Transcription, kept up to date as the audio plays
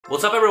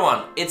What's up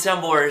everyone, it's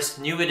Jan Bors,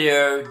 new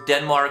video,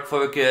 Denmark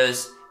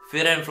focus,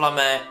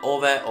 Flamme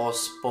over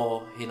oss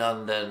på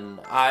Hinanden.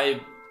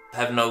 I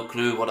have no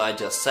clue what I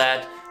just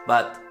said,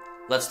 but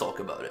let's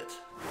talk about it.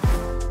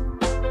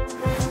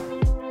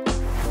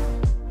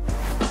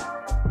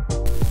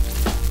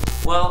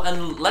 Well,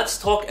 and let's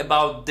talk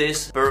about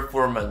this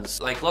performance.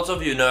 Like lots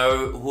of you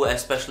know, who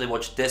especially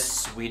watched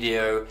this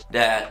video,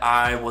 that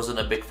I wasn't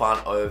a big fan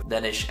of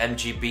Danish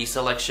MGP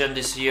selection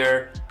this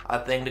year. I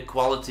think the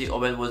quality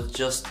of it was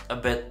just a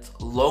bit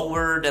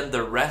lower than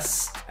the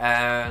rest,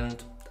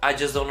 and I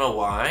just don't know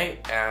why.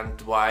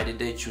 And why did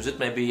they choose it?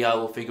 Maybe I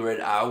will figure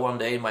it out one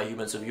day in my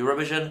Humans of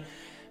Eurovision.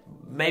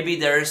 Maybe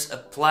there's a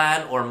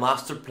plan or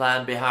master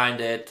plan behind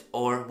it,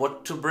 or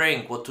what to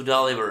bring, what to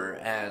deliver.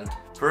 And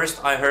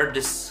first I heard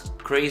this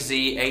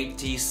crazy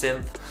 80s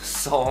synth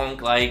song,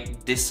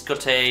 like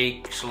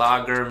discotheque,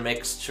 schlager,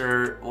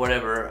 mixture,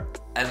 whatever,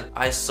 and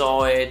I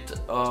saw it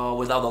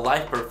without a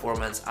live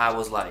performance. I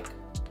was like,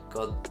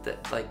 God,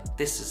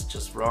 this is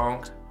just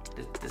wrong.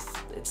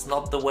 It's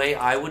not the way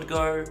I would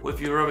go with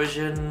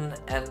Eurovision,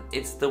 and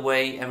it's the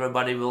way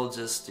everybody will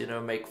just, you know,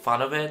 make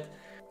fun of it.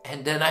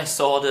 And then I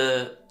saw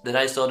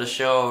the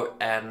show,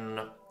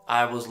 and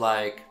I was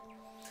like,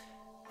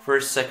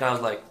 first second I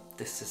was like,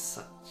 this is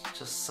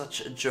just such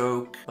a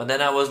joke. But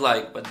then I was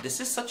like, but this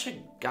is such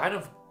a kind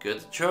of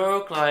good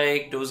joke.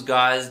 Like, those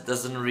guys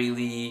doesn't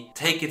really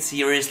take it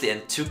seriously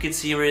and took it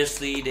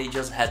seriously. They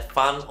just had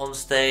fun on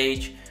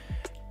stage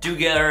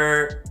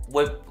together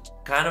with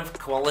kind of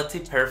quality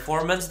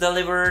performance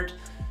delivered.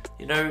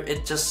 You know,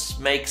 it just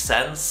makes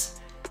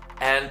sense.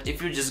 And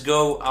if you just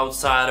go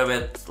outside of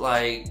it,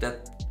 like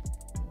that,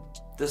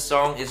 the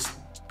song is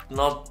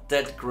not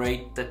that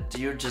great, that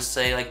you just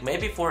say, like,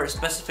 maybe for a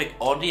specific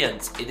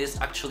audience it is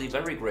actually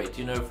very great,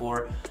 you know,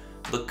 for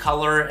the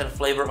color and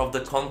flavor of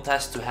the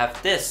contest, to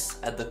have this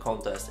at the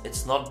contest.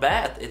 It's not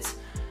bad. It's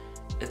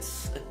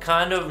a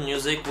kind of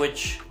music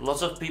which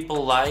lots of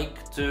people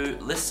like to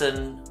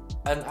listen,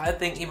 and I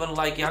think even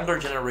like younger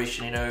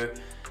generation, you know,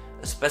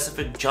 a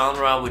specific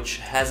genre which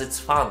has its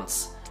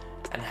fans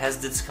and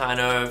has this kind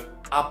of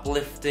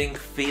uplifting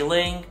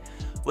feeling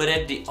with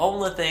it. The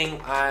only thing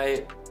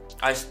I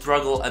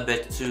struggle a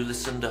bit to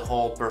listen the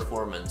whole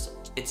performance.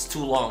 It's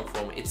too long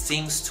for me. It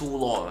seems too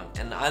long,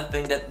 and I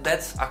think that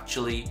that's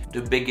actually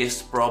the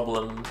biggest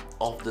problem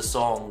of the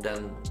song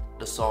than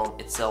the song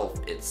itself.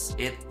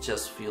 It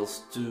just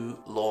feels too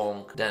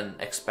long than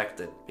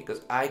expected,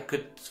 because I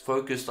could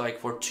focus like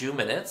for 2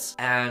 minutes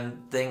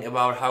and think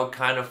about how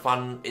kind of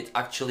fun it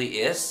actually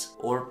is,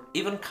 or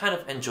even kind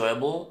of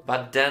enjoyable,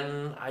 but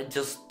then I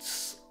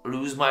just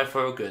lose my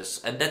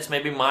focus, and that's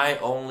maybe my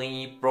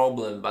only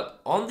problem. But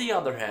on the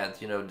other hand,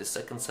 you know, the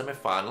second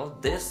semi-final,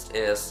 this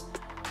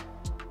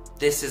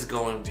is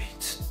going to be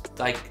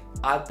like,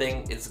 I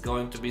think it's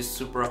going to be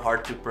super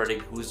hard to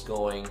predict who's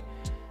going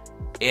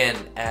in,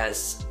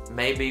 as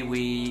maybe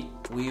we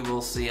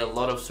will see a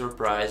lot of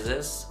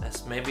surprises,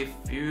 as maybe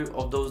few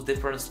of those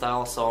different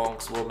style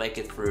songs will make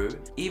it through.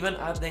 Even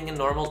I think in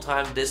normal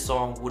time this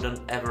song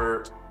wouldn't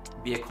ever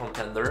be a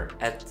contender.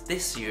 At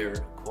this year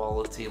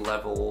quality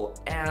level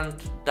and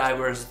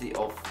diversity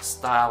of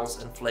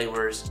styles and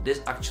flavors,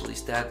 this actually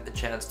stands a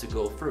chance to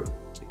go through,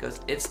 because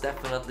it's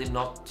definitely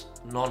not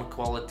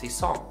non-quality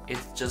song.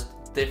 It's just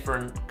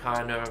different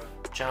kind of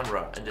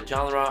genre, and the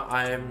genre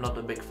I am not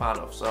a big fan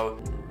of. So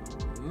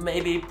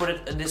maybe put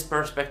it in this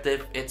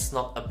perspective, it's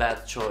not a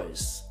bad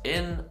choice.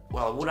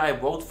 Well, would I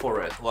vote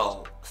for it?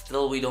 Well,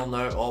 still we don't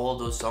know all of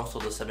those songs for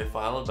the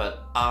semi-final,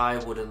 but I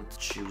wouldn't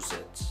choose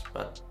it.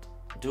 But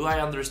do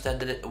I understand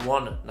that it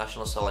won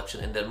national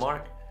selection in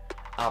Denmark?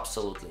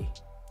 Absolutely.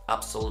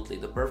 Absolutely.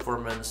 The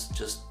performance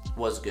just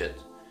was good.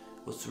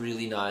 It was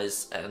really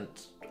nice, and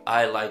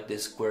I like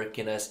this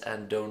quirkiness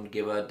and don't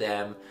give a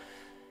damn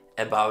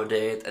about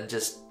it, and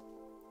just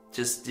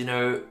you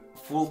know,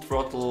 full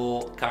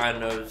throttle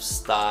kind of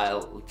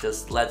style.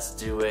 Just let's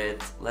do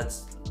it.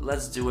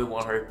 Let's do it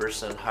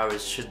 100% how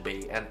it should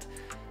be, and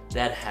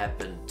that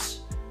happened.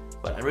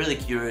 But I'm really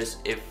curious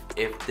if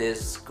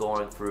this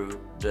going through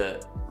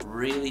the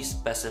really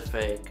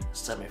specific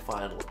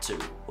semi-final too.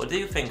 What do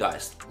you think,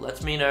 guys?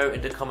 Let me know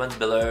in the comments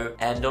below,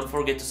 and don't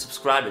forget to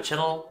subscribe to the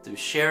channel, to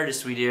share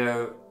this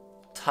video,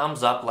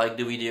 thumbs up, like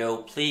the video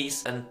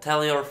please, and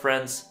tell your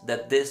friends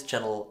that this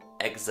channel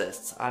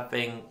exists. I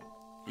think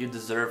you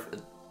deserve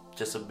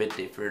just a bit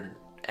different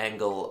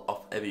angle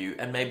of a view,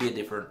 and maybe a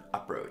different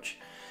approach.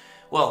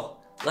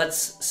 Well,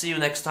 let's see you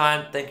next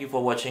time. Thank you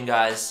for watching,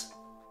 guys.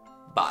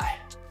 Bye.